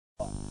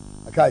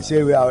Okay, so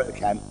here we are at the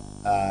camp,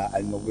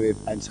 and we're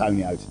with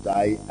Antonio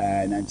today.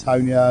 And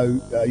Antonio,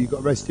 you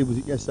got arrested, was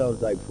it yesterday or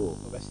the day before?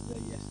 Arrested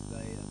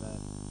yesterday at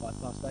about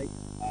 8:05.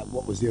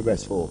 What was the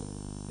arrest for?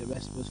 The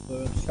arrest was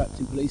for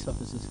obstructing police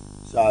officers.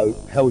 So,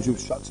 how was you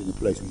obstructing the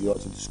police? Would you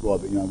like to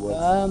describe it in your own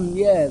words?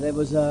 Yeah, there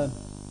was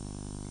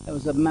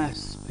a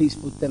mass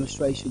peaceful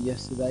demonstration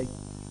yesterday,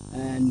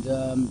 and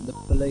the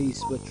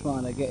police were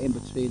trying to get in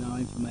between our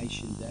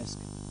information desk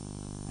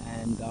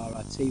and our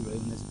IT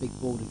room. There's a big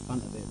board in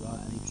front of it, right,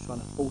 and he was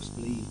trying to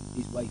forcefully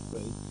his way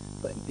through,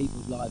 putting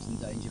people's lives in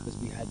danger because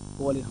we had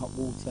boiling hot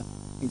water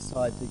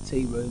inside the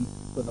tea room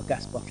with a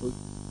gas bottle,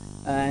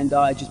 and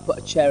I just put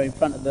a chair in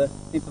front of the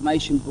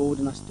information board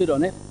and I stood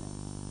on it,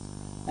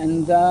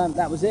 and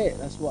that was it.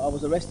 That's what I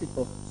was arrested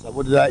for. So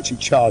what did they actually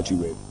charge you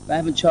with? They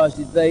haven't charged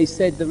it. They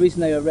said the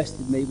reason they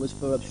arrested me was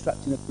for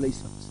obstructing a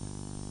police officer.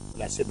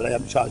 That's it, but they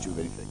haven't charged you with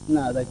anything?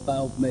 No, they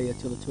bailed me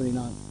until the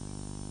 29th.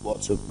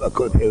 What, to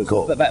appear in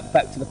court? But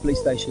back to the police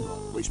station.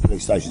 Which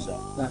police station is that?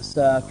 That's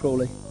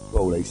Crawley.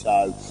 Crawley.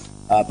 So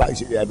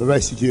basically they've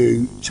arrested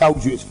you,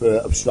 told you it's for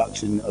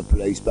obstruction of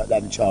police, but they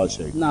haven't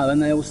charged you? No,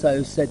 and they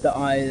also said that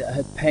I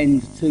had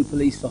penned 2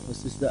 police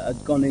officers that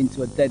had gone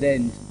into a dead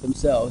end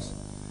themselves,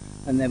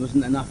 and there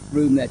wasn't enough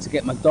room there to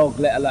get my dog,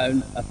 let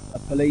alone a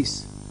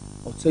police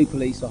or 2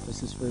 police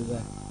officers through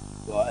there.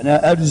 Right, and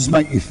how does this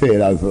make you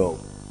feel overall?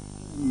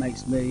 It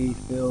makes me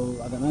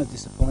feel, I don't know,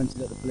 disappointed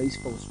at the police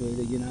force,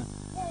 really, you know.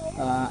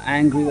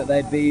 Angry that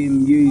they're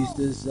being used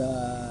as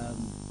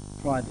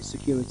private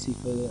security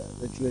for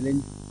the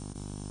drilling,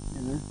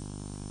 you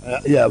know.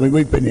 Yeah, I mean,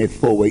 we've been here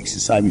 4 weeks, the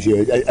same as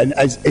you. And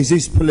is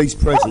this police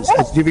presence, do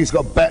you think it's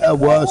got better,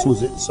 worse, or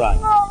is it the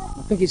same?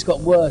 I think it's got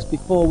worse.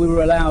 Before we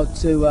were allowed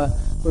to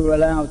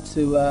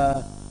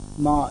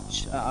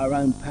march at our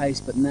own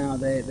pace, but now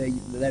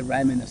they're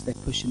ramming us, they're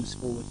pushing us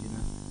forward, you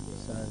know.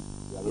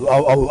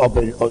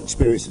 So I've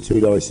experienced the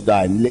 2 lorries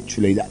today, and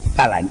literally that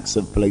phalanx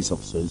of police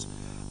officers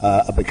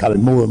are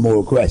becoming more and more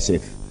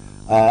aggressive.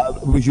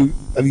 Have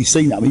you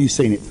seen that? I mean, you've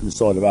seen it from the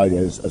side of the road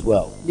as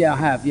well. Yeah, I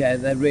have. Yeah,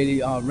 they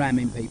really are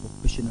ramming people,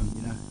 pushing them,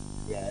 you know.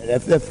 Yeah,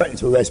 they're threatening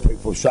to arrest people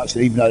for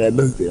obstruction, even though they're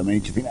moving. I mean,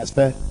 do you think that's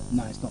fair?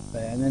 No, it's not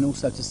fair. And then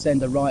also to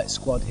send a riot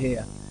squad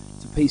here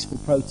to peaceful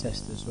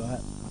protesters, right?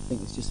 I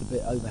think it's just a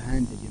bit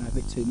overhanded, you know, a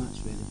bit too much,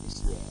 really.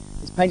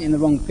 It's painting the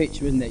wrong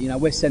picture, isn't it? You know,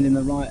 we're sending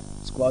the riot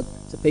squad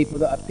to people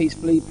that are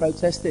peacefully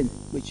protesting,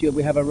 which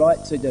we have a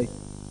right to do.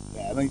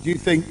 Yeah, I mean, do you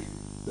think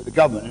that the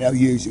government are now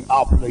using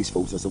our police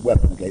force as a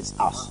weapon against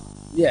us?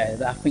 Yeah,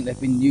 I think they've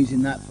been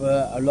using that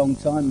for a long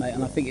time, mate,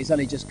 and I think it's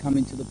only just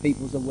coming to the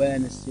people's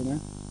awareness, you know.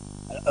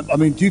 I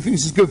mean, do you think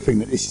it's a good thing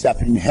that this is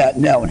happening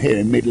now and here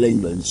in Middle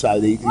England, so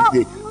the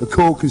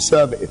core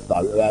Conservative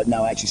vote are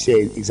now actually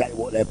seeing exactly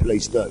what their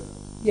police do?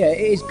 Yeah,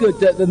 it is good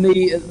that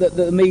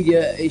the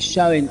media is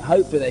showing.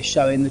 Hopefully, they're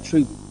showing the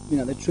true, you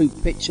know, the true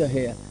picture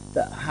here,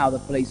 that how the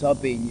police are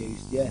being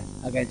used, yeah,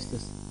 against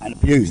us. And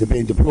abused. They're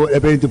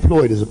being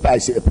deployed as a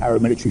basic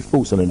paramilitary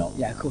force, are they not?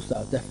 Yeah, of course they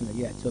are,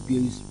 definitely. Yeah, to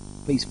abuse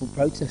peaceful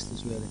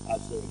protesters, really.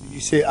 Absolutely. Did you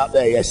see it up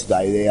there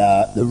yesterday?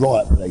 The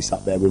riot police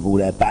up there with all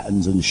their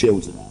batons and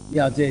shields and that.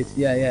 Yeah, I did.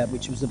 Yeah,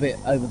 which was a bit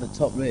over the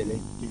top,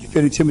 really. Did you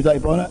feel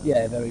intimidated by that?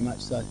 Yeah, very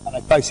much so. And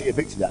they basically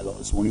evicted that lot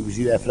this morning. Was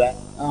you there for that?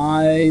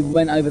 I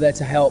went over there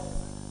to help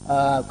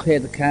clear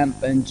the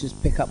camp and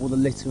just pick up all the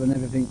litter and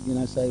everything, you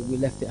know, so we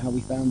left it how we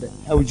found it.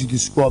 How would you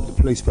describe the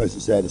police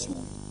presence there this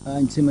morning?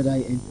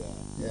 Intimidating.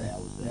 Yeah, I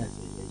was there.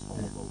 It's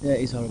horrible. Yeah,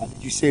 it is horrible. And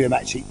did you see them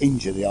actually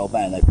injure the old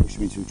man? They pushed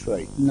him into a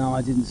tree. No,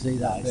 I didn't see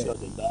that. No, so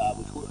did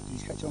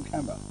you catch it on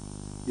camera?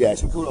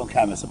 Yes, we caught it on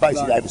camera. So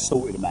basically, they've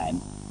assaulted a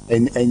man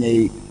in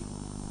the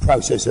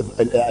process of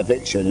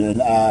eviction. And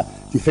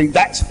do you think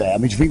that's fair? I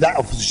mean, do you think that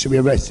officer should be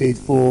arrested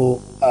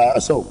for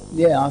assault?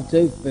 Yeah, I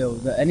do feel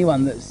that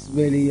anyone that's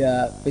really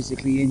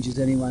physically injures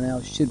anyone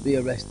else should be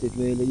arrested,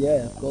 really,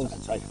 yeah, of course.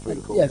 And take it through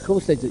the court? Yeah, of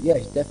course they do, yeah,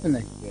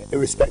 definitely. Yeah,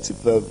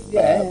 irrespective of...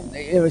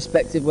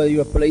 irrespective whether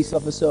you're a police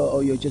officer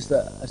or you're just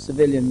a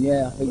civilian,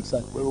 yeah, I think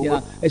so. You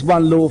know, it's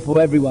one law for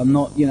everyone,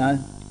 not, you know...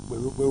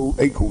 We're all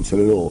equal to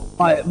the law.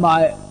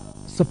 My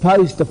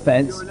supposed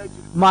offence,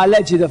 my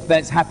alleged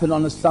offence happened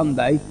on a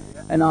Sunday,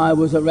 and I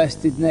was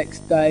arrested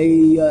next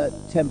day at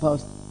 5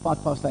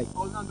 past 8.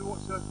 Under what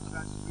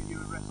circumstances were you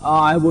arrested?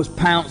 I was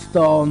pounced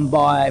on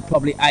by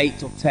probably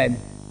 8 or 10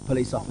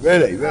 police officers.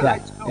 Really?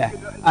 Yeah.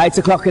 8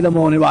 o'clock in the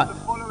morning, right.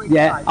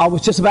 Yeah, I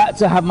was just about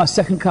to have my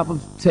second cup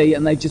of tea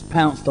and they just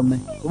pounced on me.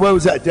 Where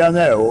was that, down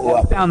there? Or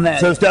up? Down there.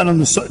 So it's down on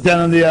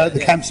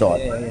the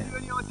campsite? Yeah. Have you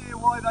any idea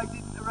why they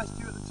didn't arrest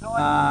you at the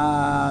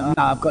time?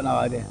 No, I've got no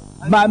idea.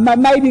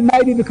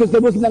 Maybe because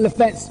there wasn't an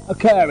offence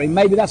occurring.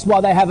 Maybe that's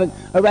why they haven't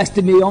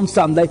arrested me on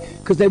Sunday,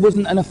 because there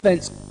wasn't an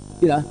offence,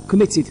 you know,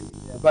 committed.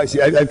 Yeah.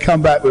 Basically, they've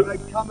come back with...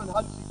 They've come and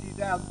hunted you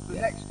down the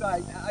next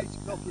day at 8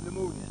 o'clock in the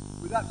morning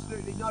with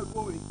absolutely no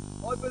warning.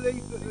 I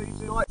believe that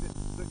the night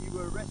that you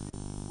were arrested,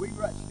 we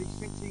were actually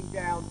sitting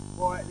down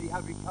quietly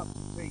having cups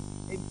of tea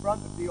in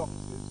front of the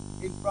officers,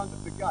 in front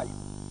of the gate.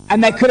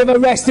 And they could have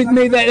arrested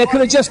me there. They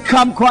could have just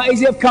quite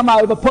easily have come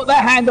over, put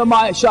their hand on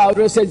my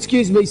shoulder and said,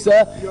 "Excuse me,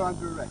 sir." You're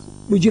under arrest.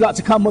 Would you like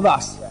to come with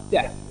us?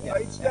 Yeah.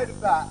 But instead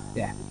of that,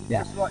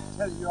 just like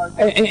telling your own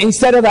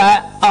Instead of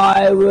that,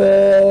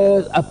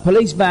 a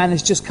police van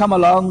has just come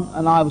along,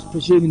 and I was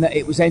presuming that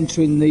it was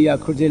entering the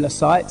Credilla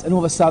site, and all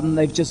of a sudden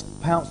they've just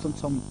pounced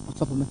on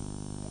top of me.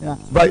 Yeah.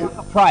 Right. Like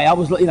a prey. I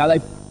was,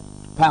 they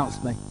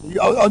pounced me.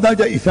 I know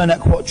that you found that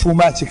quite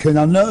traumatic and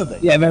unnerving.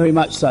 Yeah, very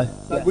much so.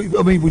 Yeah.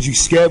 I mean, was you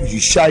scared? Was you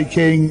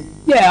shaking?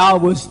 Yeah, I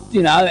was.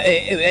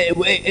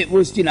 It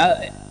was.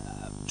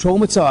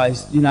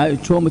 Traumatised. It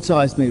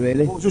traumatised me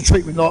really. What was your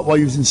treatment like while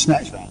you was in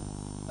Snatch Van?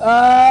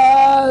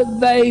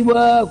 They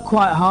were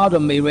quite hard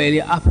on me really,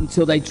 up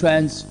until they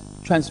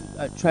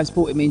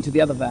transported me into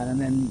the other van, and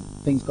then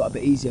things got a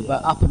bit easier.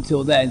 But up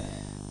until then,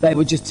 they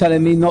were just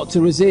telling me not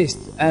to resist,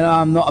 and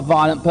I'm not a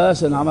violent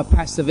person. I'm a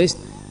pacifist,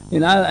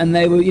 and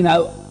they were,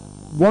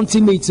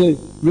 wanting me to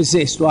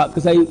resist, right?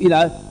 Because they,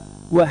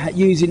 were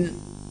using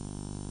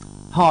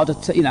harder,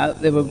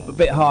 they were a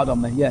bit hard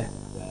on me, yeah.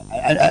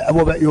 And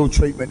what about your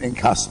treatment in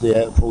custody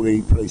at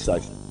Crawley Police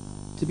Station?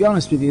 To be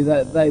honest with you,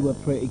 they were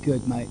pretty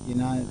good, mate.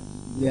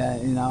 Yeah,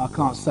 I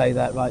can't say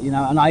that, right?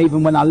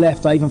 And when I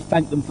left, I even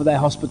thanked them for their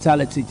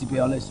hospitality. To be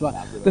honest, right?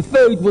 The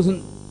food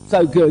wasn't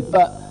so good,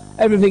 but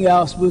everything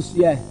else was,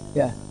 yeah.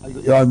 You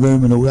got your own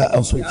room and all that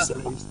elsewhere.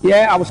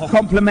 Yeah, I was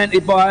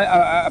complimented by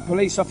a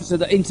police officer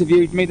that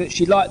interviewed me that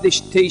she liked this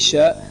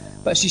T-shirt,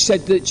 but she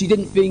said that she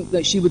didn't think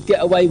that she would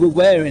get away with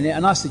wearing it,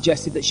 and I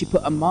suggested that she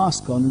put a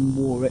mask on and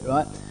wore it,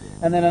 right?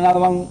 And then another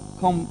one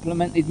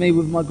complimented me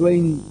with my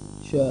green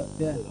shirt.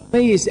 Yeah,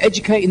 me is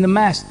educating the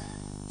mass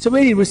to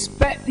really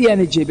respect the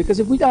energy, because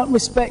if we don't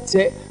respect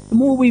it, the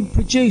more we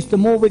produce, the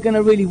more we're going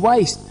to really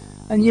waste.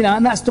 And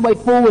and that's the way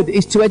forward,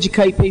 is to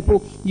educate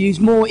people, use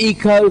more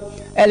eco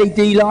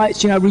LED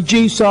lights,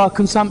 reduce our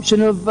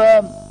consumption of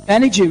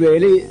energy.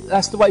 Really,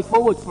 that's the way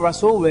forward for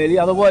us all. Really,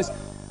 otherwise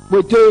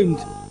we're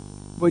doomed.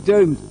 We're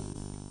doomed.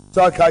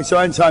 So okay, so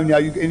Antonio,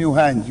 in your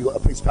hand, you got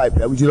a piece of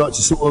paper. Would you like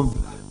to sort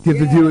of give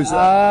the viewers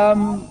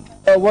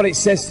what it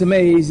says to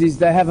me is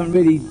they haven't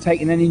really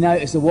taken any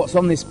notice of what's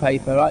on this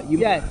paper, right?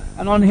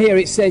 And on here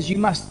it says you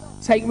must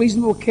take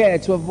reasonable care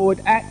to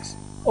avoid acts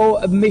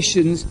or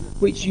omissions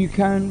which you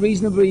can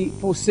reasonably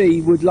foresee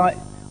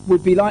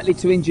would be likely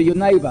to injure your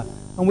neighbour,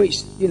 and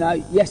which,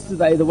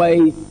 yesterday,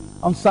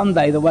 on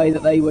Sunday, the way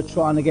that they were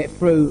trying to get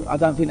through, I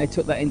don't think they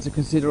took that into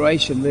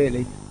consideration,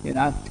 really, and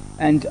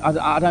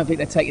I don't think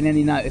they're taking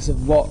any notice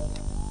of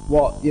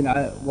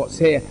what's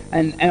here.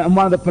 And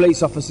one of the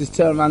police officers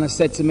turned around and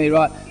said to me,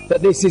 right,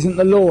 that this isn't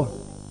the law.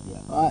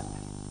 Yeah. Right.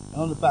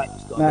 On the back,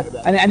 it's got a bit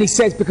of and he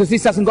says, because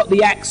this hasn't got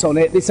the axe on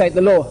it, this ain't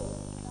the law.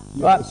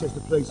 Yeah, right. It says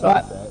the police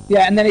right. oath there.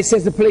 Yeah, and then it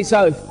says the police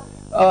oath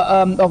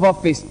of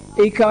office.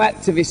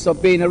 Eco-activists are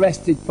being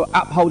arrested for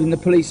upholding the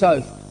police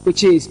oath,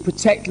 which is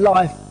protect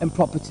life and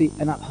property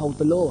and uphold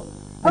the law.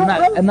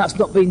 And that's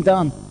not been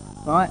done.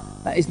 Right?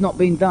 That is not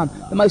being done.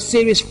 The most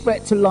serious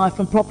threat to life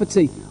and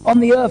property on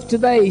the earth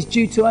today is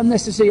due to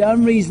unnecessary,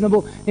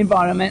 unreasonable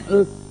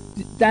environmental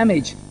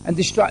damage and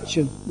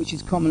destruction, which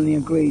is commonly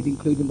agreed,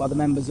 including by the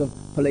members of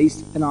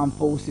police and armed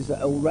forces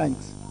at all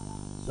ranks.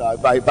 So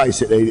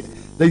basically,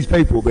 these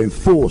people have been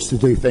forced to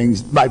do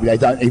things maybe they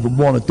don't even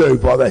want to do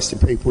by arresting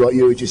people like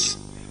you who are just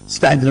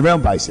standing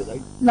around,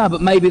 basically. No,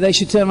 but maybe they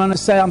should turn around and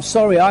say, I'm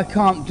sorry, I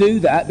can't do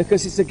that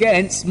because it's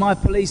against my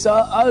police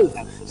oath.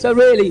 So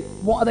really,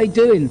 what are they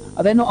doing?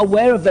 Are they not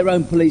aware of their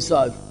own police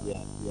oath? Yeah.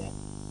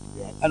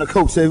 And of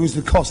course, there was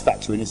the cost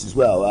factor in this as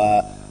well,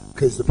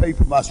 because the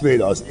people must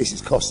realise this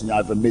is costing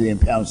over £1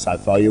 million so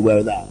far. Are you aware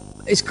of that?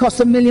 It's cost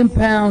 £1 million,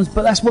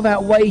 but that's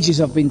without wages,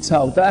 I've been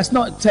told. That's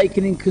not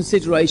taken in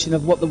consideration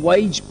of what the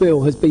wage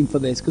bill has been for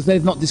this, because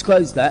they've not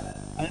disclosed that.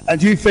 And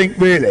do you think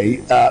really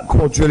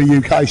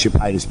Quadrilla UK should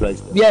pay this,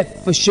 please? Yeah,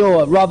 for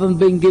sure. Rather than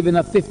being given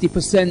a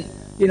 50%,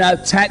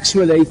 tax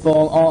relief,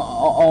 or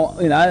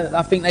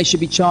I think they should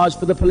be charged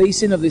for the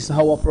policing of this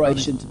whole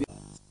operation. To be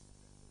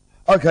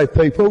okay,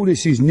 people,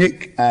 this is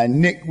Nick,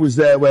 and Nick was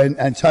there when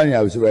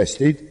Antonio was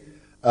arrested.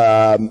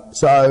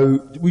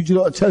 So, would you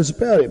like to tell us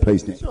about it,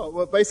 please, Nick? Sure.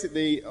 Well,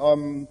 basically,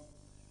 the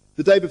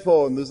day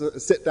before, and there was a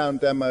sit-down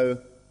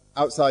demo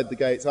outside the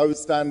gates. I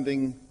was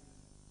standing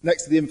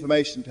next to the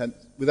information tent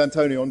with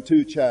Antonio on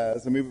 2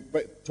 chairs, and we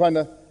were trying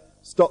to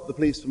stop the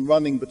police from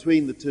running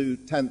between the 2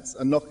 tents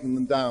and knocking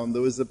them down.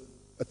 There was a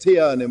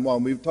tea urn in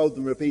one. We've told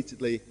them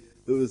repeatedly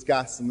there was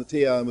gas in the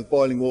tea urn with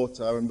boiling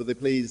water, and would they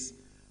please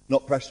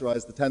not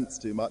pressurise the tents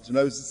too much. And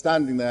I was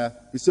standing there.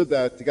 We stood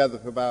there together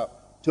for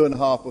about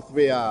 2.5 or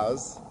 3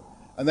 hours,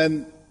 and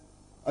then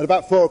at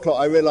about 4 o'clock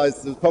I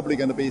realised there was probably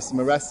going to be some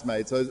arrests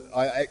made, so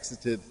I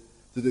exited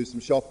to do some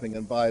shopping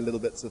and buy little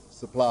bits of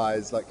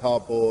supplies like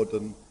cardboard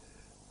and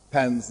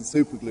pens and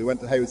super glue.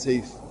 Went to Haywards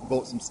Heath,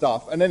 bought some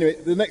stuff, and anyway,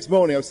 the next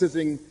morning I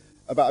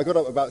got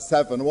up about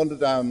 7, I wandered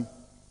down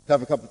to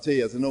have a cup of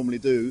tea as I normally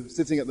do,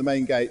 sitting at the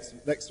main gates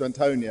next to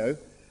Antonio,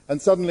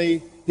 and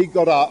suddenly he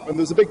got up and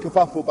there was a big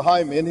kerfuffle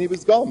behind me and he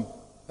was gone.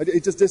 He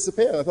just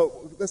disappeared. I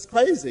thought, that's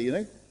crazy,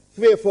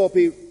 3 or 4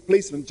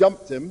 policemen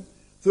jumped him,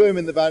 threw him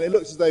in the van. It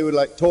looked as though they were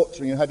like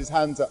torturing him, had his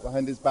hands up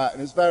behind his back,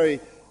 and it was very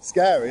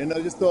scary. And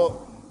I just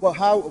thought,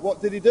 well,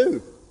 what did he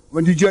do?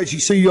 When did you actually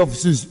see the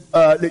officers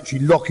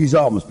literally lock his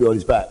arms behind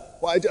his back?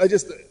 Well,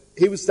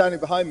 he was standing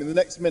behind me, and the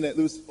next minute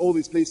there was all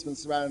these policemen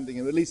surrounding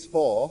him, at least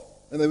 4,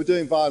 and they were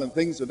doing violent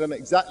things. I don't know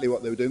exactly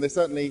what they were doing. They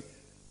certainly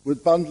were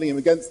bundling him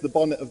against the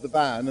bonnet of the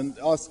van and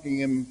asking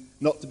him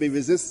not to be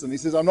resistant. He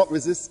says, I'm not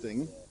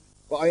resisting,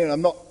 but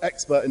I'm not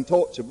expert in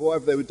torture, but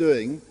whatever they were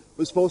doing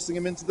was forcing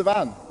him into the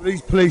van. Were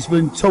these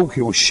policemen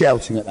talking or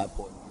shouting at that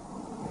point?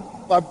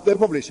 Well, they were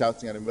probably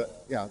shouting at him,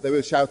 but yeah, they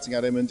were shouting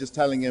at him and just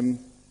telling him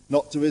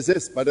not to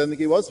resist, but I don't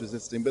think he was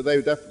resisting, but they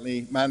were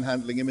definitely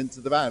manhandling him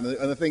into the van.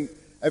 And I think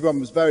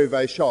everyone was very,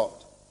 very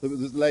shocked. There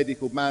was a lady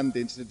called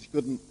Mandy, and she said she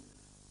couldn't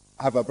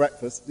have her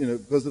breakfast,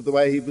 because of the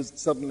way he was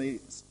suddenly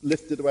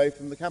lifted away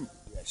from the camp.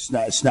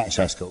 Yeah, snatch,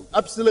 that's called.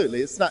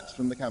 Absolutely, it's snatched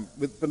from the camp,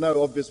 for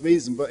no obvious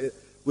reason, but it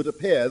would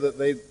appear that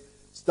they'd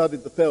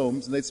studied the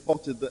films and they'd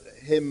spotted that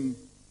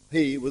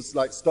he was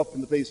like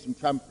stopping the police from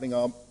trampling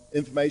our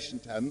information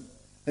tent,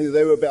 and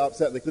they were a bit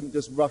upset. They couldn't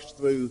just rush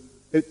through.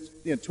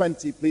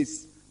 20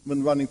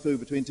 policemen running through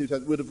between two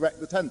tents would have wrecked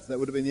the tent. That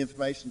would have been the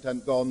information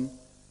tent gone.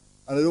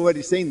 And I'd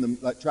already seen them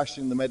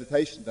trashing the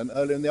meditation tent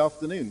earlier in the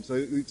afternoon. So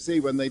you see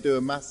when they do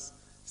a mass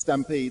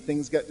stampede,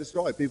 things get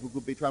destroyed. People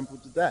could be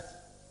trampled to death.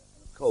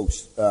 Of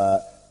course,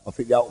 I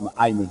think the ultimate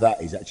aim of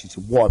that is actually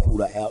to wipe all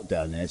that out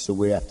down there, so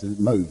we have to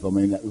move. I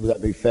mean, would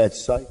that be fair to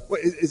say? Well,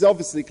 it's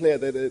obviously clear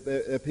that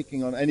they're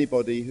picking on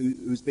anybody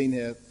who's been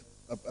here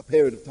a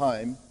period of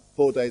time,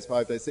 4 days,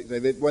 5 days, 6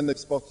 days. When they've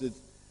spotted,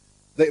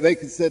 they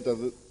consider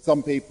that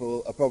some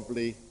people are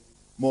probably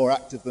more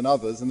active than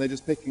others, and they're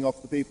just picking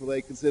off the people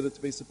they consider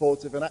to be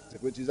supportive and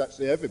active, which is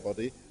actually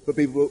everybody. But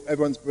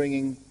everyone's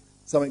bringing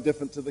something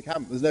different to the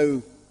camp.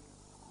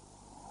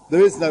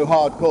 There is no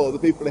hard call. The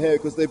people are here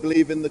because they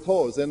believe in the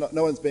cause.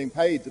 No one's being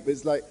paid.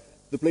 It's like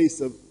the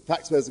police,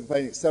 taxpayers are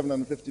paying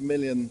 750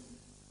 million.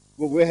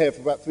 Well, we're here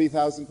for about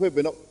 3,000 quid.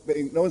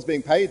 No one's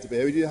being paid to be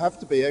here. We have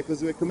to be here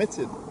because we're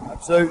committed.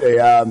 Absolutely.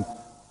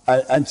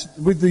 And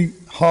with the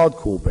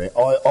hardcore bit,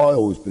 I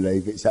always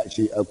believe it's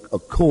actually a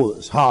core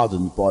that's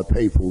hardened by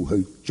people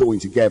who join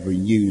together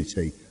in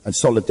unity and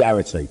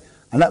solidarity.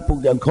 And that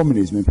brought down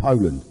communism in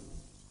Poland.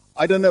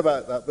 I don't know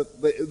about that,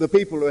 but the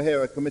people who are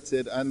here are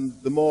committed, and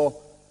the more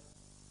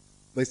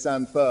they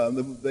stand firm,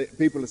 the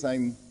people are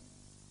saying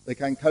they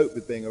can cope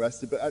with being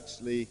arrested, but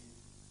actually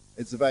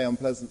it's a very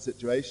unpleasant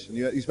situation.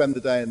 You spend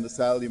the day in the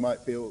cell, you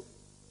might feel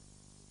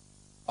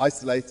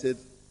isolated.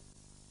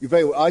 You're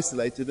very well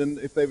isolated, and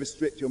if they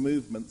restrict your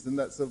movements, then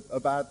that's a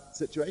bad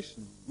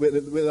situation.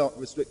 We're not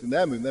restricting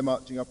their movement. They're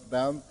marching up and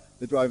down.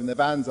 They're driving their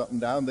vans up and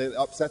down. They're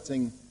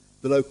upsetting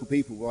the local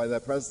people by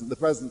their presence. The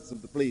presence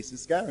of the police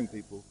is scaring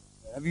people.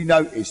 Have you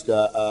noticed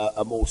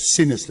a more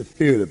sinister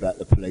feel about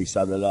the police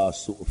over the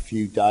last sort of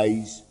few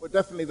days? Well,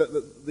 definitely.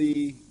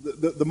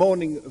 The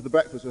morning of the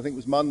breakfast, I think it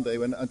was Monday,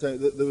 when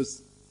there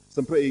was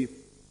some pretty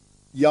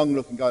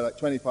young-looking guy, like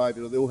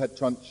 25-year-old. They all had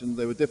truncheons.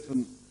 They were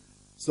different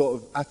sort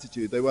of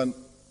attitude. They weren't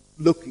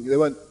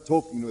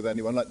talking with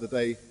anyone like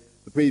the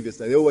previous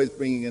day. They're always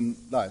bringing in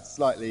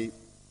slightly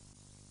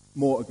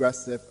more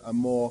aggressive and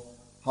more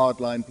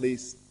hardline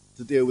police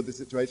to deal with the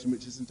situation,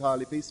 which is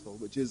entirely peaceful,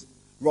 which is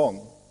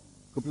wrong,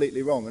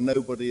 completely wrong, and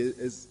nobody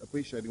is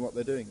appreciating what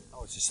they're doing.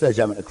 Oh, it's a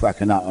sledgehammer to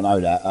crack a nut, I know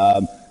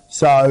that.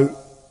 So,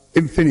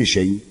 in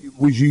finishing,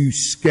 was you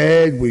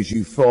scared? Was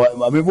you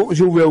frightened? I mean, what was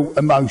your real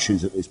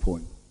emotions at this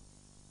point?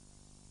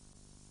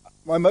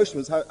 My emotion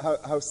was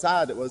how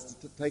sad it was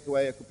to take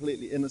away a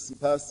completely innocent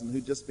person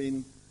who'd just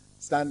been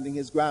standing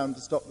his ground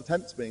to stop the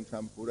tents being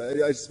trampled. I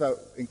just felt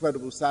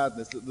incredible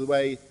sadness that the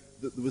way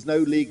that there was no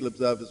legal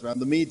observers around.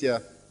 The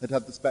media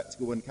had the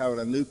spectacle when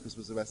Caroline Lucas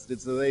was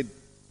arrested, so they'd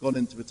gone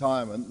into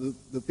retirement.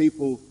 The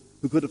people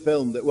who could have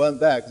filmed it weren't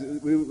there,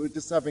 because we were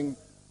just having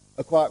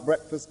a quiet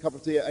breakfast, cup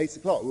of tea at 8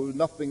 o'clock.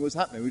 Nothing was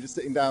happening. We were just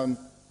sitting down,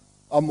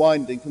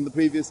 unwinding from the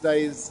previous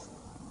day's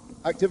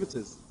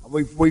activities.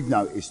 We've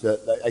noticed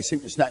that they seem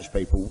to snatch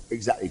people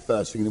exactly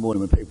first thing in the morning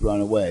when people are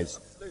unawares.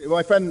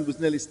 My friend was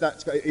nearly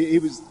snatched. He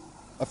was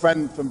a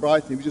friend from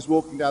Brighton. He was just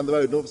walking down the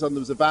road, and all of a sudden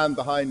there was a van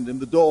behind him.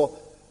 The door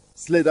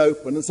slid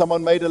open, and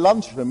someone made a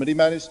lunge for him, and he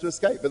managed to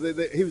escape. But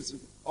he was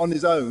on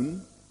his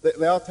own.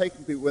 They are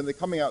taking people when they're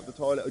coming out of the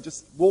toilet, or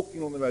just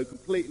walking on the road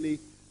completely.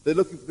 They're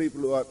looking for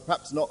people who are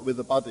perhaps not with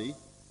a buddy,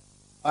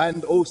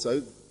 and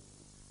also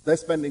they're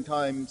spending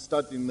time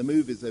studying the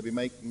movies they'll be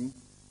making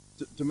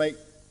to make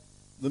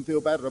them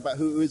feel better about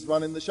who is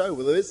running the show.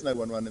 Well, there is no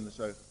one running the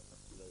show.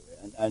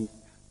 And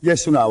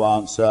yes or no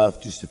answer,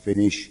 just to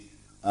finish.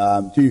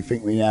 Do you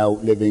think we're now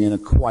living in a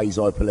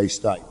quasi-police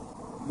state?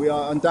 We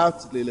are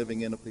undoubtedly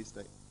living in a police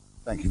state.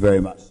 Thank you very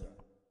much, sir.